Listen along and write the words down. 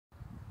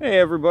Hey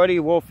everybody,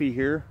 Wolfie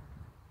here.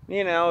 Me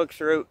and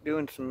Alex are out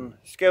doing some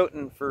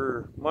scouting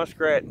for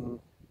muskrat and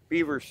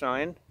beaver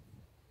sign.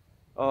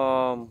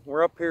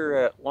 We're up here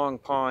at Long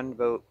Pond,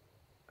 about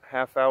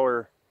half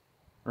mile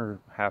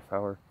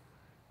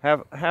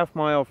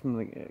from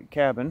the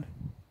cabin,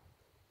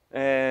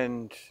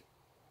 and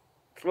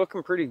it's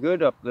looking pretty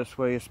good up this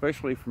way,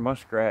 especially for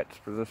muskrats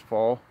for this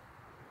fall.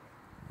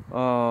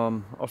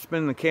 I'll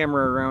spin the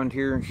camera around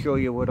here and show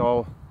you what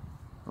all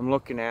I'm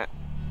looking at.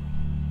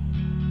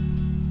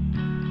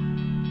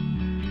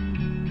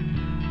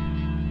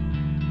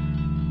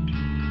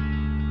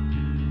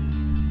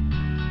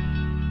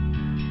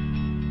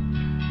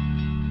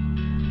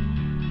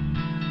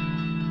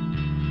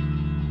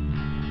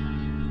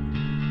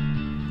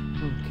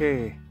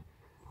 Okay,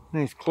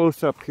 nice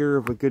close-up here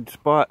of a good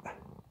spot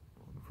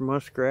for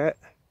muskrat.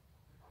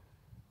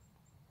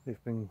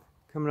 They've been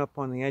coming up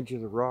on the edge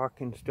of the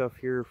rock and stuff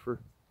here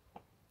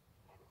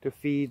to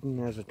feed and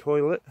as a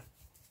toilet. A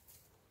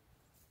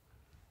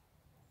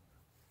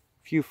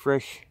few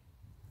fresh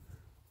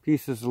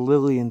pieces of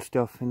lily and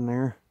stuff in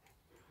there.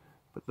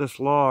 But this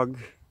log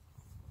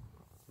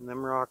and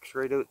them rocks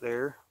right out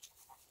there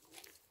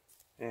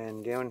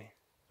and down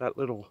that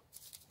little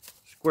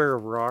square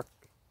of rock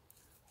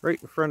right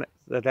in front of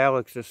that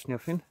Alex is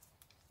sniffing.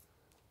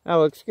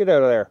 Alex, get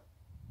out of there.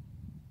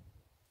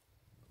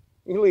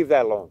 You leave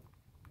that alone.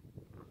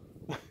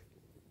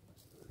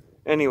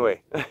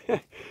 Anyway,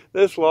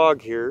 this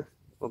log here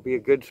will be a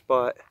good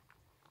spot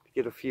to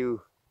get a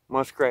few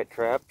muskrat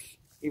traps,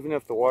 even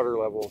if the water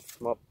levels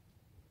come up.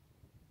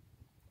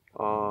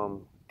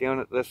 Down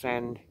at this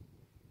end,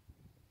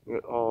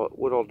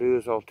 what I'll do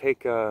is I'll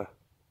take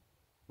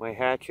my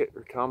hatchet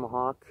or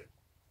tomahawk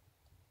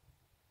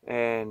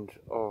and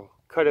I'll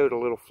cut out a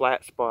little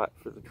flat spot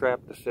for the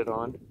trap to sit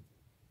on,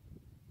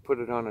 put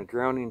it on a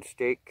drowning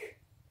stake,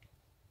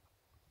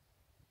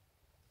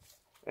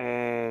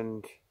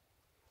 and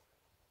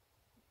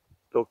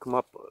they'll come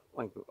up,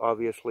 like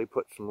obviously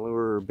put some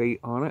lure or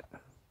bait on it,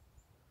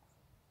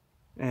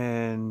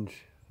 and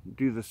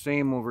do the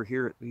same over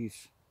here at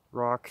these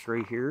rocks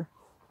right here.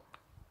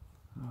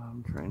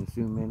 I'm trying to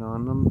zoom in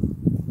on them,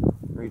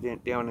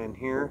 right down in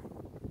here,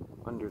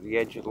 under the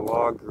edge of the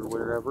log or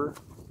wherever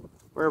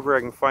I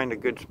can find a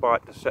good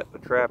spot to set the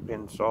trap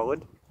in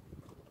solid.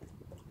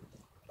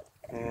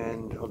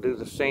 And I'll do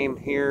the same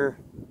here.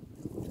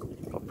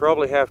 I'll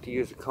probably have to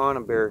use a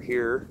conibear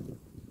here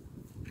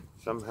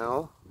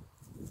somehow.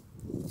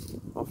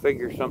 I'll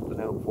figure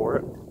something out for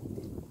it.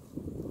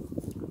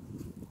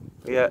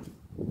 But yeah,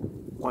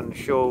 wanted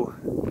to show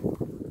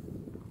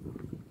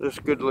this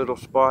good little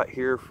spot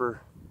here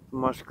for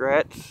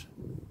muskrats.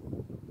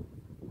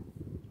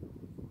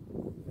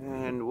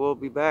 And we'll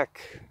be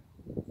back.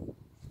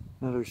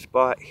 Another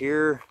spot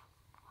here.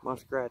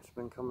 Muskrat's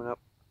been coming up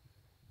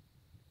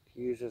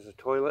to use as a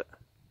toilet.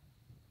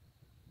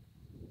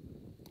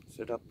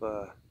 Set up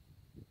a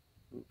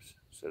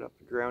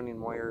drowning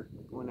wire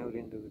going out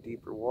into the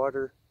deeper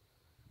water.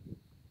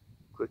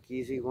 Quick,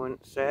 easy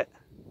one set.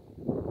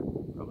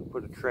 Probably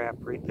put a trap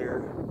right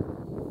there.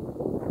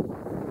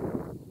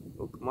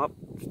 Hook them up,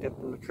 step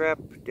in the trap,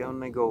 down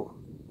they go.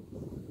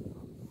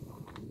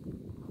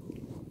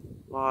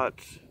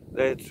 Lots.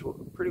 That's a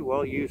pretty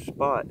well used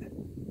spot.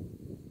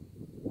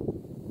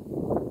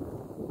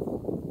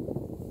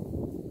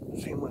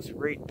 Same with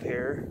right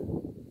there.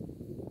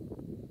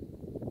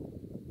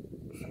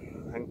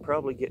 I can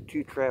probably get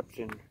 2 traps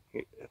in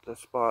at the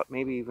spot,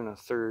 maybe even a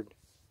third.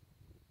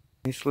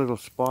 Nice little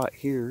spot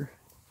here.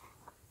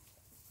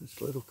 This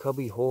little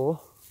cubby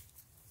hole.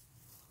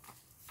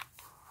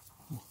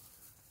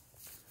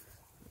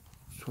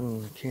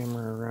 Swing the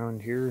camera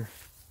around here.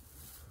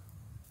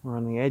 We're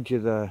on the edge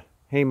of the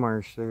hay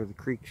marsh there, the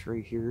creek's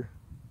right here.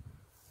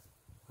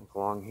 Like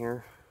along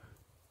here.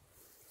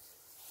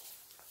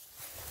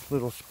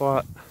 Little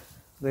spot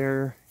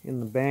there in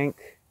the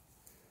bank.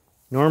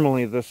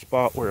 Normally this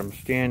spot where I'm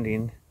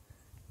standing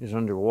is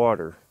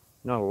underwater.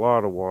 Not a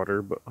lot of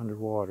water, but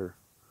underwater.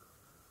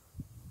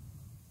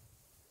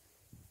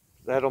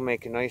 That'll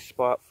make a nice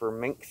spot for a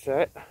mink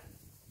set.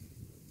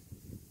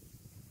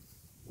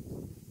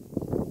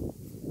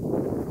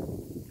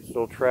 So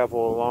they'll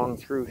travel along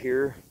through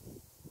here.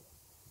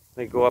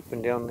 They go up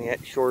and down the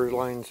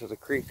shorelines of the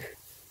creek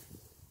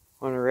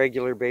on a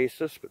regular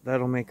basis, but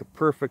that'll make a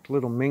perfect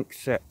little mink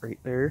set right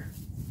there.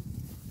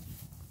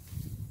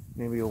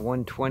 Maybe a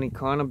 120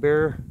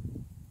 conibear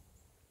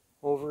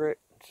over it,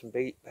 some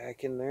bait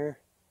back in there.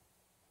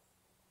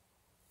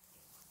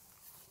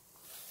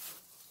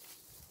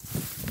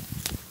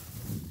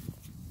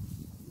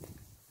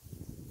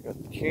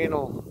 Got the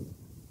channel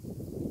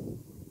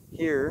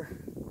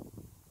here,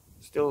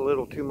 still a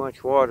little too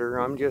much water.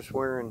 I'm just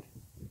wearing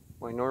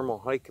my normal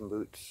hiking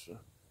boots.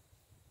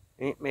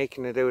 Ain't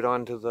making it out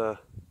onto the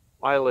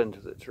island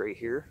that's right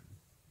here.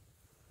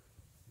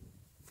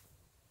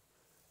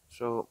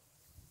 So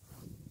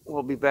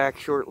we'll be back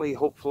shortly,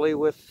 hopefully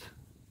with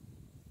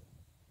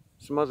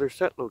some other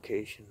set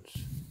locations.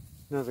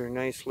 Another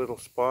nice little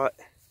spot.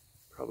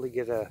 Probably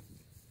get a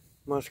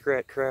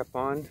muskrat trap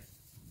on.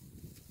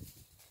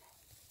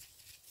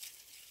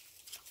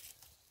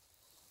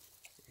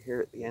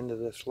 here at the end of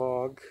this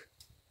log.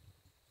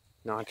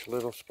 Notch a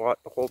little spot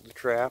to hold the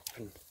trap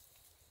and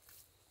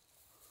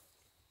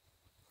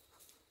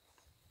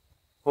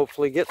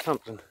hopefully get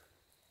something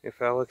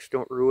if Alex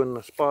don't ruin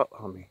the spot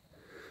on me.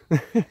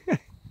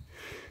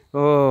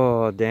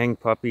 Oh, dang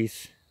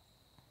puppies.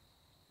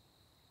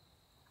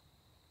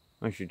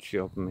 I should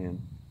shove them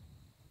in.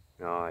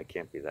 No, I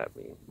can't be that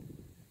mean.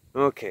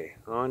 Okay,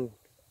 on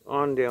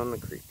down the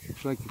creek.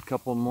 Looks like a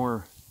couple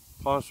more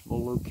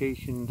possible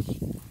locations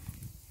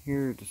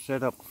here to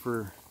set up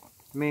for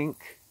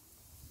mink.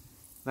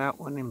 That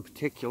one in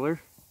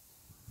particular.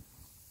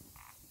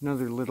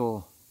 Another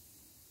little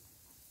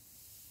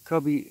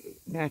cubby,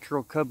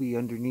 natural cubby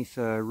underneath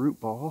a root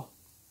ball.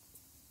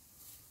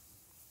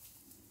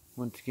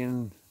 Once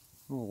again,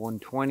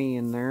 120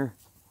 in there.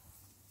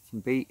 Some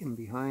bait in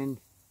behind.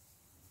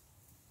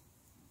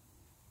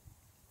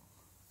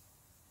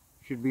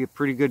 Should be a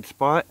pretty good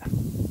spot.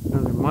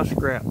 Another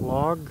muskrat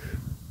log.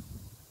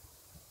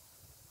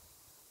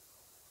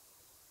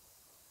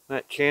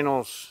 That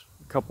channel's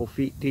a couple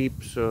feet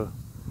deep, so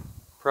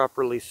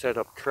properly set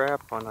up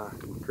trap on a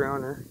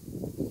drowner.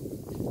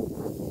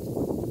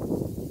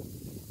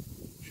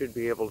 Should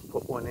be able to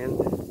put one in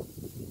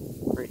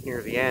right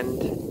near the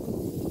end.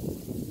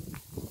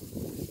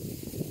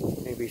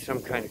 Maybe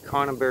some kind of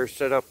conibear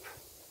setup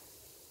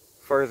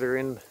farther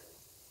in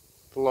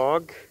the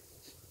log.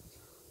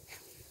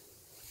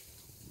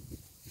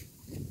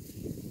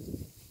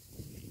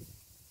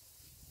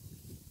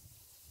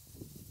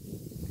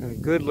 Got a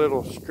good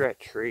little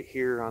stretch right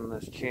here on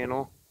this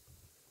channel,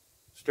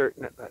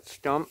 starting at that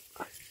stump.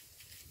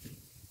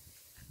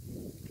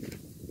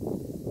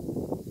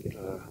 Get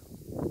a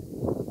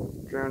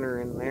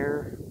drowner in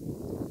there.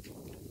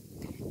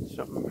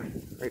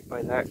 Something right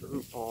by that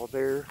root ball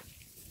there.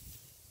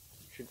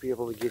 Should be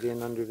able to get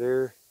in under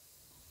there,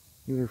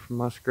 either for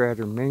muskrat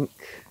or mink.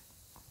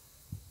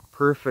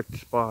 Perfect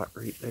spot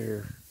right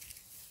there.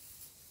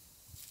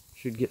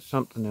 Should get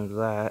something out of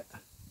that.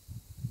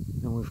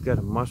 And we've got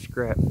a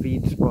muskrat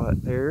feed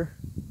spot there.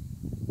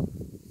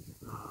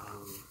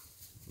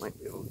 Might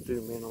be able to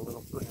zoom in a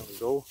little. There we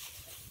go.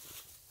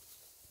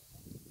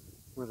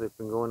 Where they've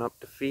been going up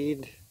to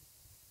feed.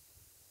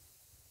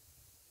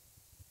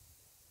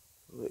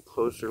 A little bit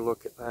closer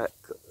look at that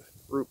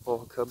root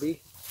ball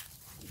cubby.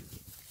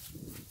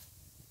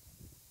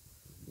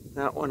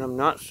 That one I'm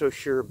not so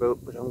sure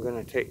about, but I'm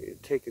going to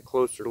take a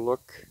closer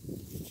look.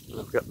 And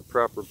I've got the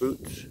proper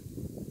boots.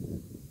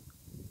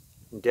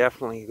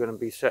 Definitely going to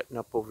be setting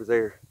up over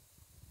there.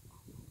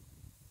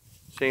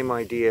 Same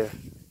idea.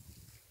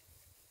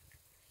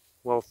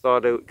 Well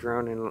thought out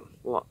drowning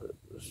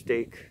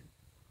stake.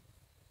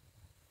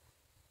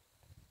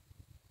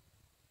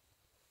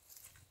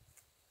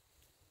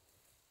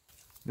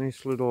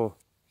 Nice little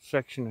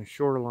section of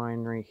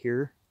shoreline right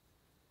here.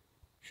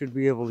 Should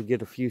be able to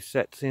get a few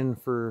sets in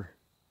for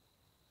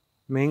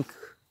mink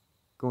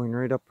going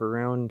right up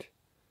around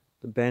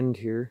the bend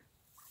here.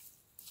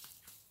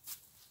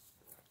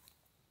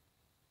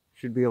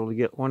 Should be able to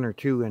get one or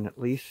two in at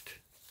least.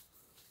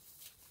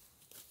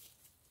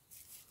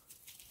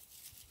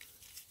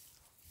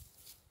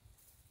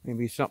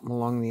 Maybe something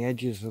along the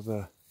edges of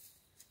the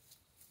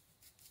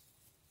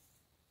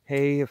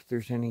hay if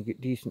there's any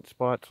decent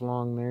spots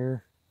along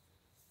there.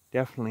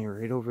 Definitely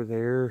right over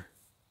there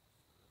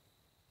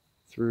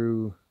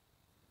through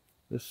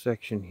this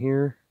section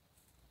here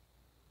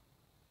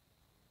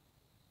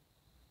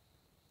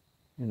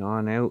and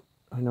on out.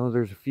 I know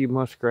there's a few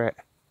muskrat,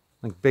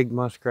 like big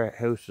muskrat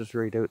houses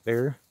right out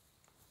there.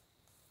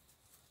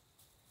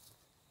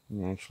 You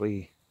can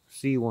actually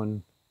see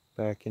one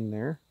back in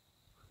there.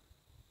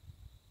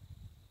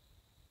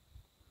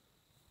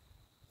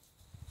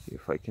 See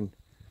if I can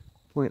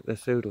point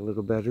this out a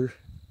little better.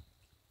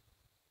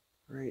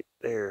 Right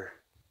there.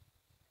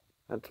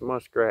 That's a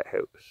muskrat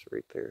house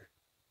right there.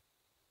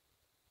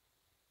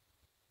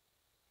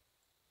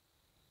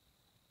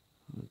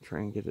 I'll try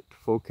and get it to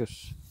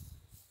focus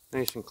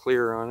nice and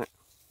clear on it.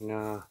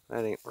 Nah,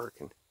 that ain't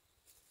working.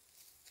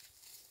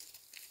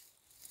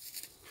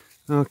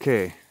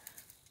 Okay.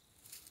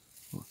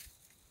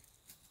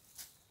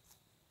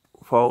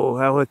 Follow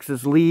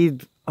Alex's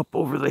lead up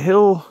over the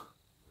hill.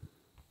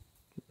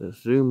 Get the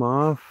zoom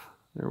off.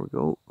 There we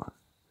go.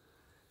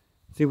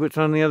 See what's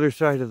on the other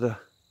side of the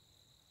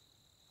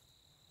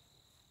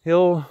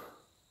hill.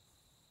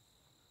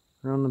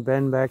 Around the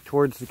bend back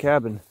towards the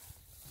cabin.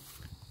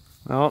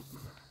 Well,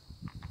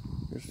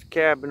 there's the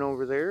cabin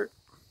over there.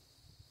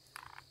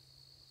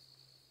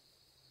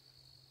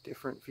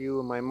 Different view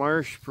of my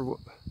marsh for what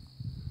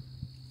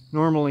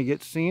normally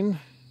gets seen.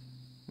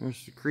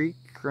 There's the creek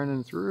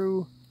running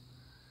through.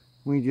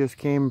 We just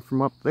came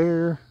from up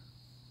there.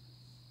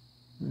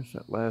 There's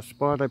that last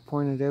spot I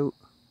pointed out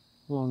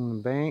along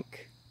the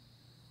bank.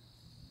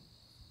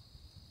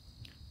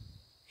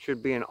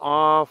 Should be an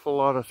awful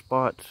lot of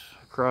spots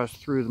across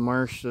through the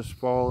marsh this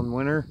fall and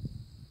winter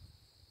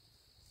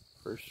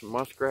for some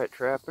muskrat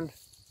trapping.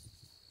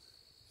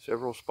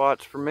 Several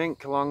spots for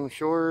mink along the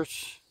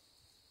shores.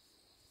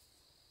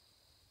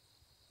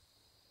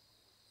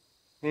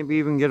 Maybe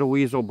even get a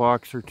weasel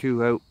box or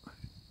two out.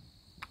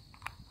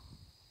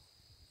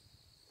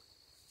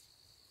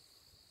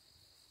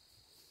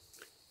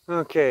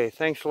 Okay,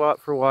 thanks a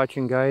lot for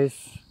watching,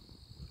 guys.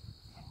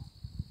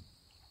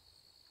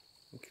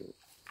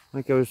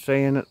 Like I was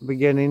saying at the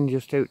beginning,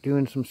 just out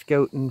doing some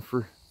scouting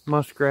for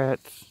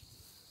muskrats.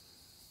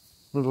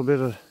 A little bit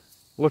of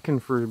looking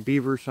for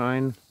beaver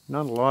sign.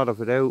 Not a lot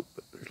of it out,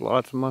 but there's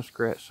lots of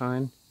muskrat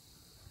sign.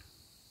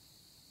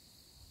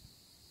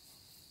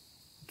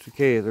 It's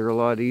okay, they're a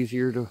lot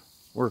easier to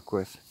work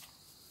with.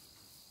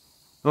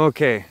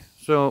 Okay,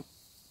 so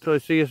till I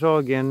see us all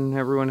again,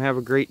 everyone have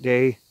a great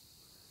day.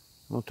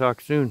 We'll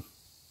talk soon.